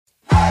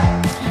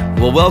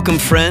Well, welcome,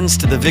 friends,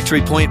 to the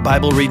Victory Point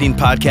Bible Reading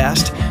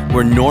Podcast,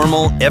 where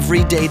normal,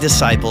 everyday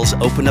disciples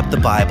open up the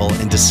Bible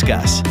and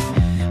discuss.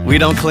 We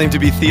don't claim to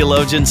be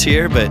theologians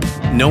here, but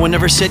no one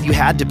ever said you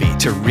had to be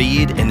to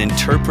read and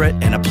interpret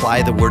and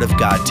apply the Word of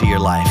God to your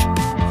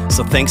life.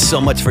 So thanks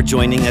so much for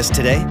joining us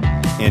today,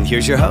 and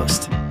here's your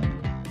host.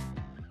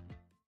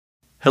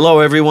 Hello,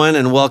 everyone,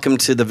 and welcome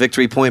to the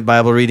Victory Point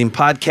Bible Reading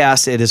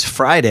Podcast. It is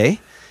Friday,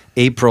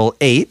 April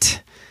 8th.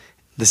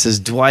 This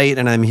is Dwight,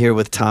 and I'm here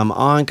with Tom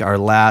Onk, our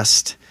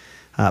last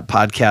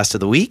podcast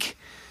of the week.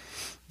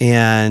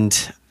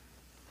 And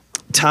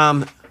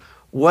Tom,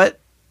 what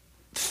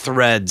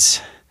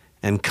threads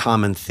and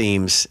common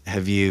themes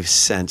have you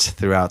sensed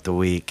throughout the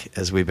week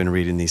as we've been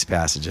reading these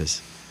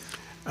passages?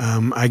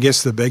 I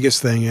guess the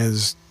biggest thing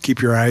is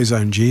keep your eyes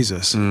on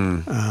Jesus.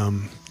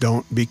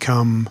 Don't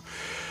become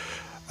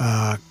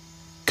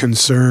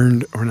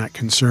concerned, or not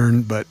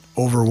concerned, but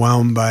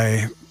overwhelmed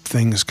by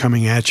things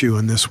coming at you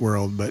in this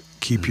world, but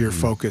keep your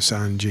focus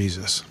on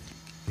Jesus.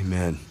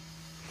 Amen.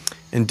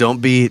 And don't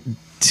be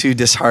too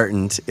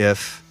disheartened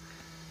if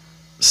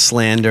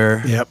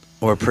slander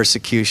or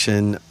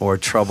persecution or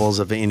troubles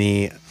of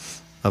any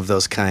of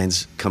those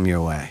kinds come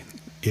your way.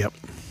 Yep.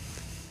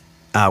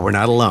 We're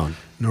not alone.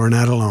 No, we're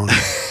not alone.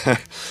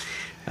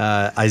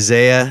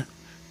 Isaiah,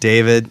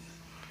 David,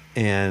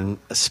 and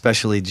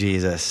especially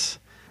Jesus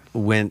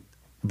went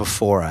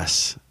before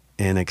us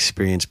and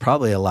experienced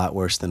probably a lot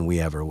worse than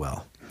we ever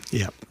will.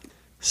 Yep.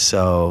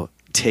 So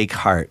take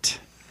heart,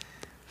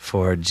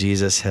 for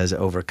Jesus has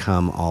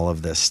overcome all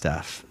of this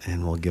stuff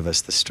and will give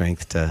us the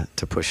strength to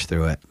push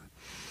through it.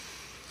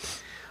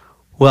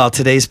 Well,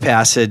 today's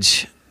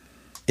passage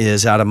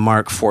is out of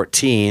Mark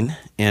 14,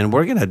 and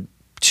we're going to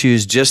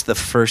choose just the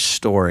first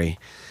story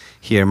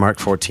here, Mark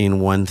 14,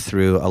 1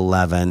 through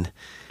 11,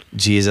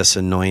 Jesus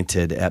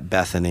anointed at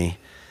Bethany.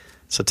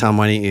 So Tom,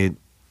 why don't you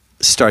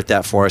start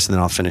that for us, and then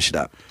I'll finish it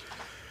up.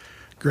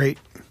 Great.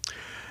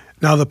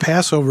 Now the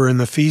Passover and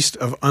the Feast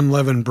of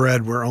Unleavened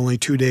Bread were only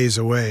 2 days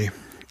away,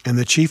 and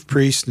the chief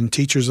priests and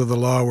teachers of the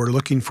law were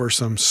looking for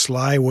some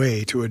sly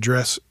way to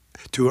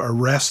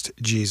arrest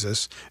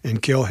Jesus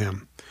and kill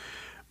him.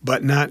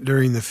 But not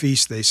during the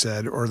feast, they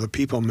said, or the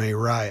people may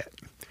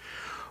riot.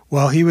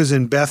 While he was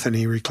in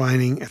Bethany,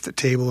 reclining at the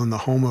table in the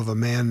home of a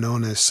man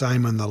known as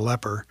Simon the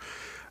leper,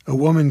 a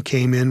woman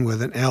came in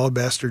with an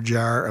alabaster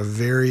jar of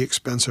very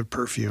expensive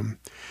perfume,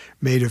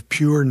 made of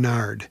pure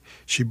nard.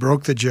 She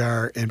broke the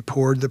jar and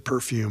poured the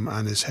perfume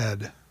on his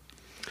head.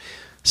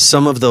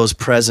 Some of those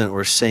present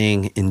were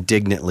saying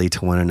indignantly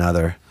to one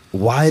another,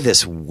 "Why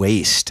this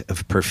waste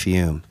of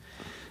perfume?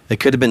 It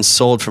could have been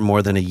sold for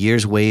more than a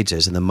year's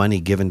wages and the money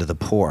given to the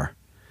poor."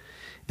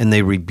 And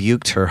they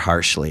rebuked her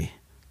harshly.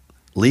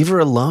 "Leave her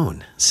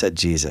alone," said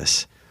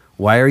Jesus.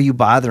 "Why are you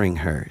bothering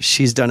her?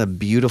 She's done a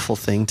beautiful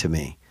thing to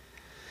me.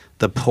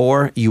 The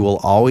poor you will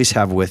always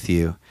have with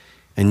you,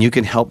 and you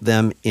can help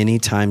them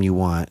anytime you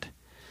want,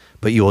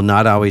 but you will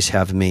not always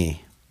have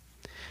me.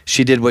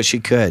 She did what she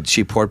could.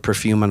 She poured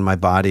perfume on my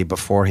body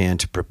beforehand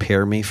to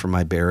prepare me for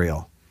my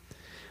burial.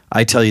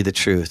 I tell you the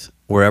truth,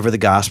 wherever the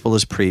gospel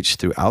is preached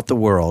throughout the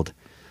world,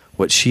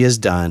 what she has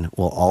done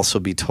will also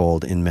be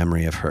told in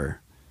memory of her."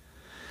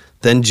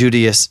 Then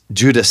Judas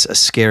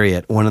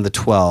Iscariot, one of the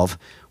 12,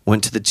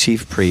 went to the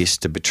chief priests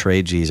to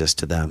betray Jesus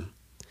to them.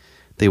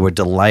 They were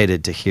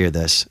delighted to hear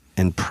this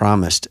and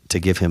promised to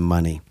give him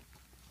money.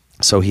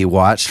 So he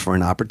watched for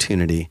an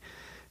opportunity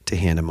to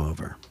hand him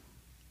over.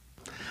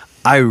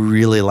 I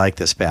really like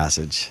this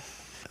passage.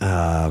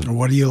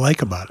 What do you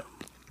like about it?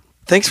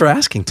 Thanks for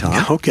asking,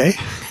 Tom. Okay.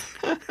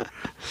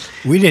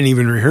 We didn't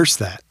even rehearse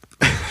that.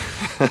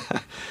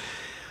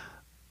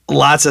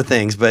 Lots of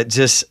things, but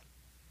just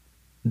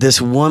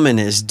this woman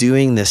is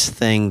doing this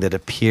thing that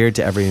appeared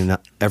to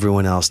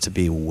everyone else to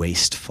be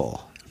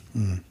wasteful.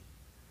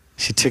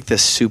 She took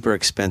this super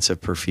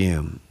expensive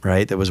perfume,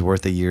 right, that was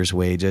worth a year's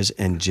wages,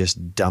 and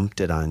just dumped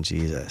it on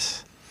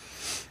Jesus.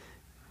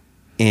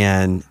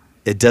 And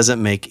it doesn't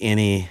make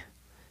any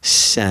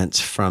sense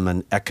from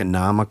an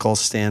economical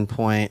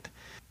standpoint,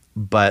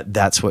 but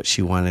that's what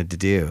she wanted to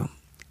do.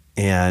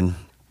 And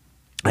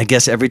I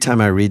guess every time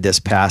I read this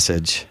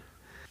passage,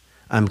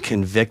 I'm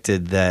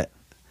convicted that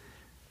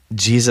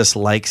Jesus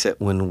likes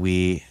it when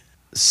we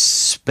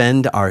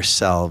spend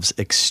ourselves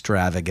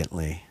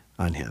extravagantly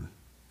on him.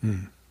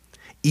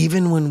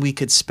 Even when we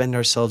could spend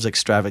ourselves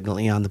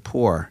extravagantly on the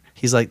poor.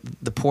 He's like,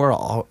 the poor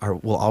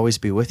will always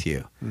be with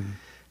you.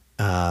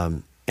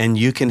 And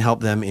you can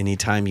help them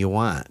anytime you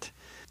want.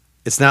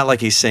 It's not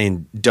like he's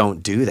saying,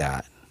 don't do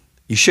that.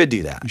 You should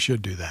do that. You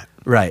should do that.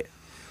 Right.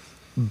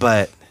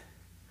 But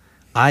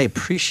I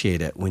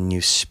appreciate it when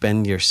you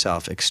spend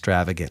yourself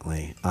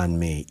extravagantly on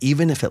me,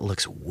 even if it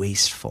looks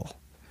wasteful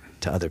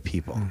to other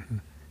people.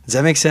 Does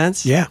that make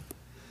sense? Yeah.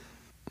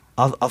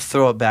 I'll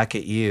throw it back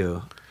at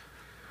you.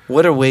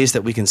 What are ways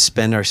that we can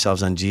spend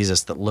ourselves on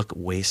Jesus that look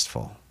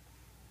wasteful?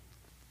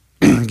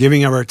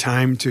 Giving up our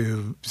time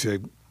to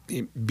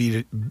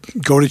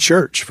go to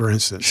church, for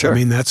instance. Sure. I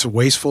mean, that's a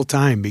wasteful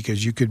time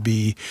because you could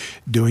be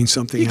doing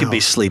something else. You could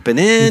be sleeping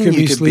in. You could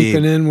be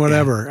sleeping in,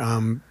 whatever.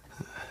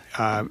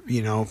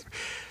 you know,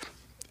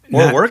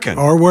 Or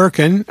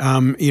working.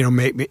 you know,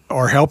 maybe,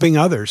 or helping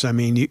others. I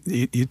mean,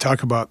 you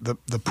talk about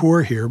the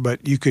poor here,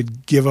 but you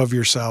could give of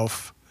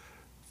yourself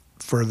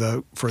for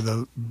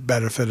the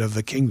benefit of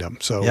the kingdom.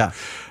 So, Yeah.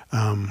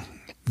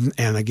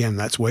 And again,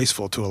 that's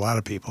wasteful to a lot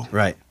of people.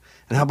 Right.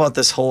 And how about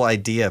this whole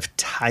idea of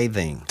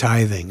tithing?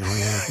 Tithing.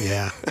 Oh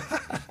yeah.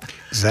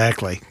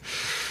 Exactly.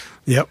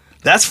 Yep.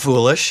 That's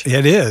foolish.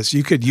 It is.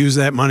 You could use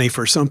that money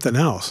for something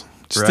else.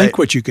 Just Right. think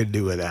what you could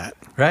do with that.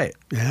 Right.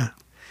 Yeah.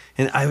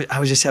 And I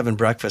was just having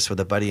breakfast with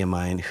a buddy of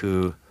mine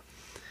who,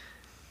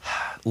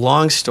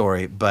 long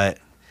story, but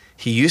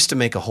he used to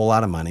make a whole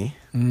lot of money.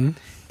 Mm-hmm.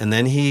 And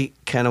then he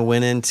kind of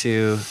went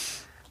into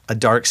a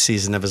dark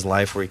season of his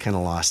life where he kind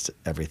of lost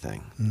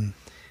everything.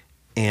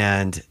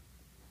 And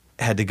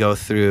had to go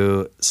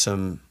through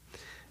some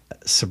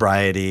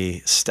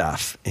sobriety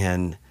stuff.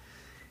 And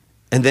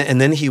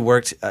then he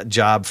worked a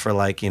job for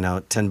like, you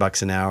know,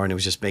 $10 an hour, and it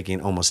was just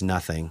making almost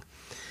nothing.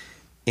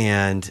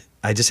 And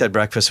I just had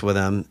breakfast with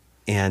him,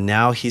 and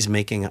now he's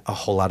making a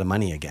whole lot of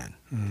money again.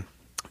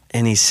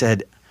 And he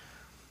said,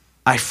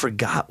 I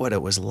forgot what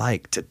it was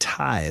like to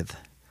tithe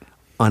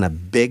on a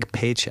big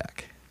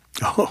paycheck.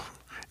 Oh,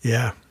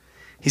 yeah.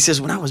 He says,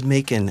 when I was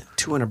making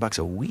 $200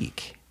 a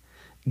week,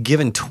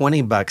 giving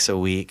 $20 a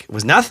week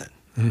was nothing.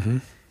 Mm-hmm.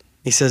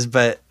 He says,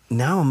 but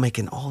now I'm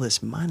making all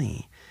this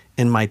money,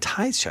 and my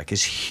tithe check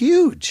is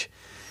huge.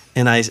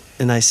 And I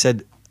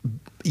said,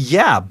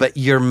 yeah, but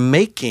you're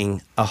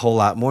making a whole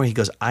lot more. He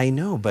goes, I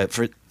know, but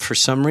for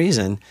some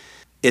reason,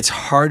 it's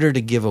harder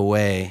to give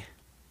away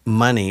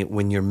money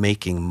when you're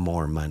making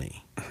more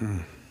money. Mm-hmm.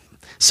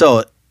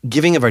 So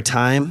giving of our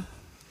time,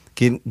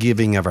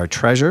 giving of our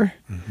treasure,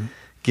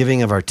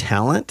 giving of our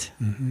talent,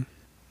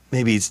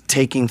 maybe it's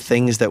taking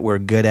things that we're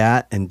good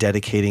at and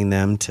dedicating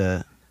them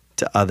to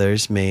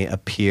others may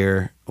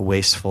appear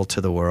wasteful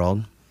to the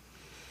world.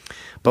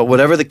 But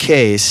whatever the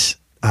case,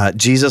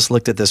 Jesus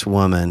looked at this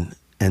woman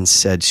and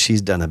said,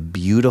 she's done a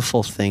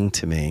beautiful thing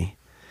to me,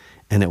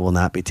 and it will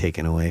not be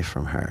taken away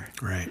from her.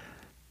 Right.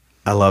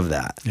 I love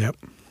that. Yep.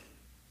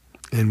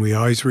 And we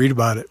always read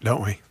about it,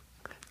 don't we?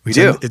 We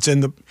do. It's in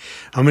the,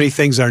 how many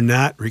things are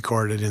not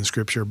recorded in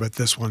Scripture, but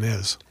this one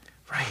is.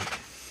 Right.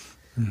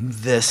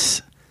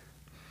 This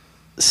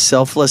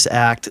selfless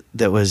act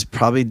that was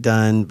probably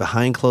done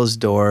behind closed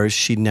doors,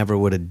 she never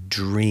would have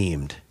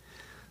dreamed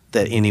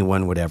that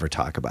anyone would ever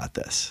talk about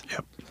this.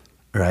 Yep.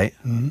 Right?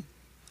 Mm-hmm.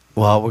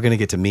 Well, we're going to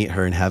get to meet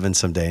her in heaven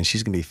someday, and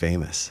she's going to be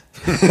famous.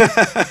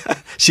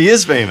 She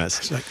is famous.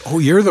 It's like, oh,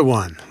 you're the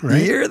one,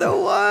 right? You're the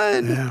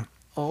one. Yeah.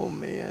 Oh,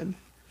 man.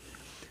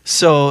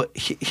 So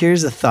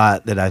here's a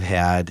thought that I've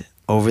had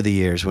over the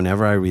years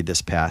whenever I read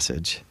this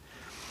passage.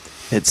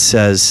 It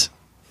says,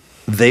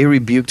 they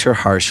rebuked her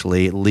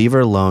harshly. Leave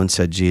her alone,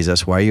 said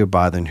Jesus. Why are you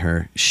bothering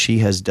her? She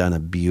has done a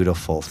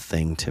beautiful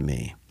thing to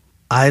me.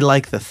 I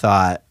like the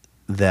thought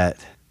that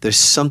there's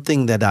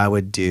something that I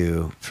would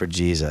do for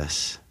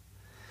Jesus,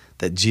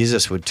 that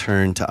Jesus would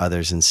turn to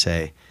others and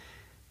say,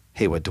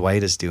 hey, what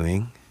Dwight is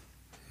doing,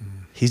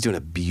 he's doing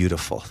a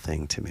beautiful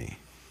thing to me.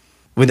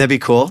 Wouldn't that be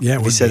cool? Yeah,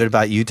 if he said it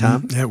about you,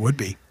 Tom? Yeah, it would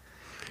be.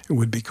 It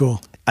would be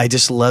cool. I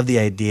just love the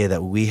idea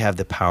that we have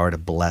the power to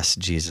bless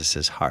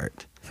Jesus's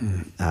heart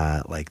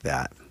like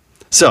that.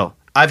 So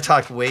I've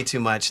talked way too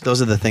much.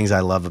 Those are the things I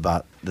love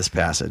about this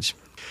passage.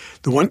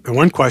 The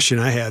one question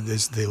I had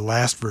is the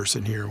last verse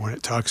in here when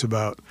it talks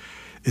about,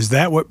 is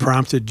that what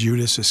prompted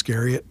Judas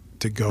Iscariot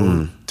to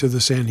go to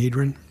the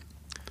Sanhedrin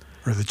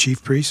or the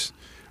chief priests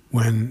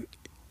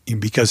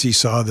because he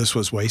saw this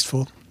was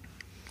wasteful?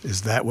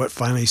 Is that what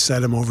finally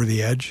set him over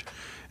the edge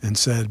and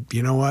said,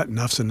 you know what,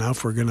 enough's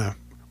enough. We're gonna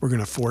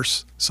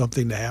force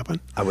something to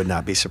happen? I would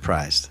not be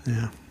surprised.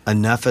 Yeah.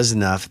 Enough is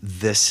enough.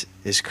 This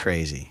is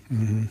crazy.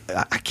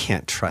 I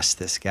can't trust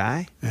this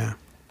guy. Yeah.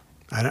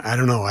 I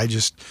don't know.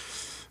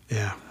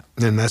 Yeah.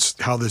 And that's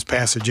how this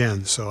passage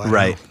ends. So I don't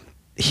Right. know.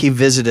 He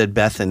visited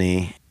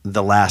Bethany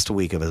the last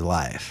week of his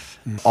life.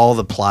 All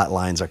the plot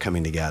lines are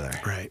coming together.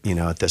 Right.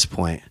 At this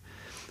point.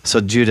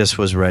 So Judas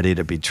was ready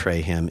to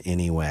betray him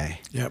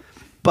anyway. Yep.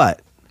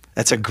 But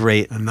that's a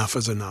great Enough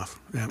is enough.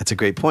 Yeah. That's a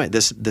great point.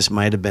 This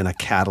might have been a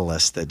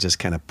catalyst that just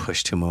kind of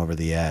pushed him over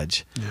the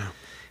edge. Yeah.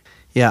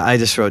 Yeah, I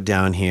just wrote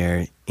down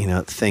here,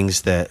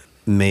 things that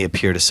may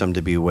appear to some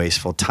to be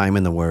wasteful. Time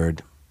in the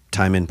Word,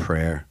 time in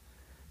prayer,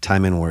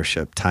 time in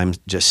worship, time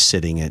just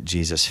sitting at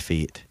Jesus'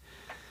 feet.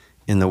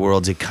 In the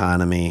world's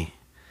economy,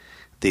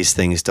 these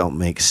things don't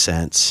make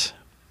sense.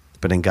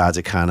 But in God's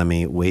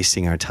economy,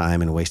 wasting our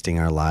time and wasting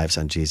our lives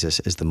on Jesus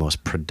is the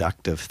most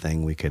productive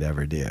thing we could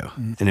ever do.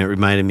 And it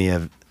reminded me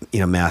of,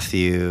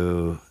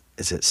 Matthew,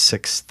 is it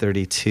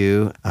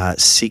 6:32?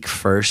 Seek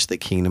first the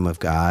kingdom of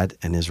God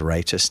and his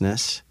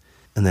righteousness,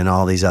 and then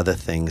all these other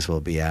things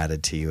will be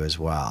added to you as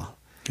well.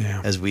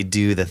 Yeah. As we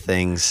do the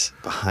things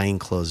behind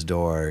closed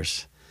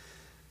doors,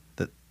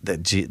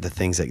 the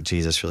things that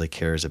Jesus really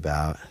cares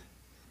about,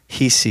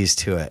 he sees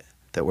to it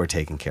that we're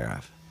taken care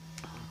of.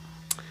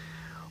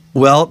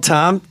 Well,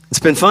 Tom,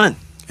 it's been fun.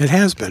 It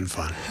has been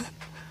fun.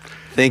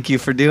 Thank you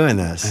for doing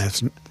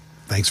this.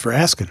 Thanks for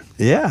asking.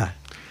 Yeah.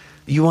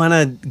 You want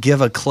to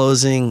give a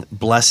closing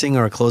blessing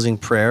or a closing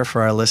prayer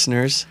for our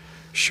listeners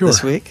Sure.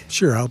 this week?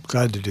 Sure, I'm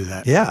glad to do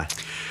that. Yeah.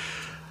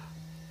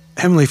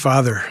 Heavenly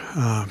Father,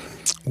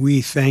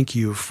 we thank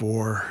you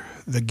for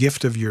the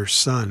gift of your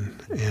Son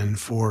and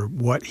for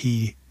what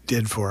he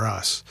did for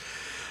us.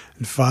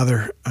 And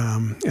Father,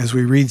 as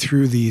we read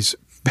through these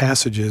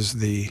passages,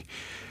 the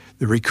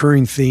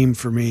recurring theme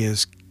for me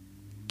is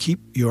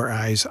keep your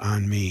eyes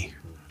on me.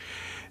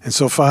 And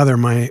so, Father,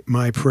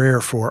 my prayer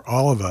for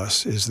all of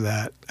us is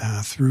that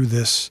through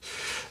this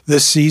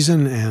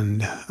season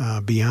and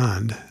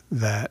beyond,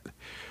 that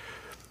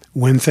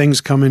when things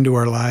come into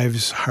our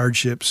lives,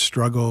 hardships,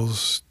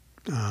 struggles,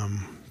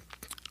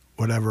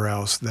 whatever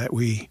else, that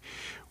we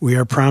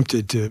are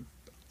prompted to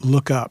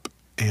look up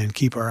and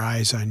keep our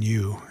eyes on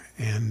you,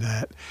 and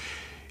that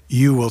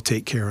you will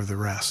take care of the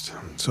rest.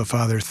 So,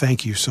 Father,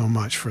 thank you so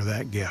much for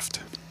that gift.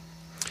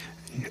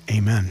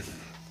 Amen.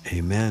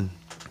 Amen.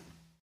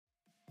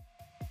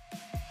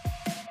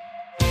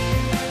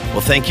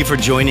 Well, thank you for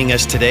joining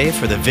us today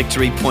for the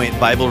Victory Point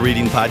Bible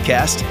Reading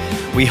Podcast.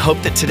 We hope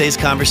that today's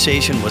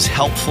conversation was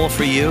helpful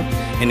for you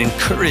and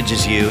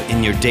encourages you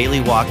in your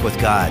daily walk with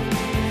God.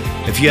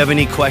 If you have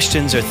any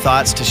questions or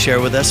thoughts to share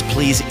with us,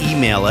 please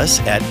email us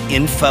at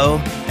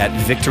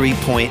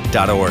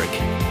info@victorypoint.org.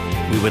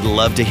 We would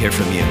love to hear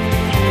from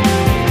you.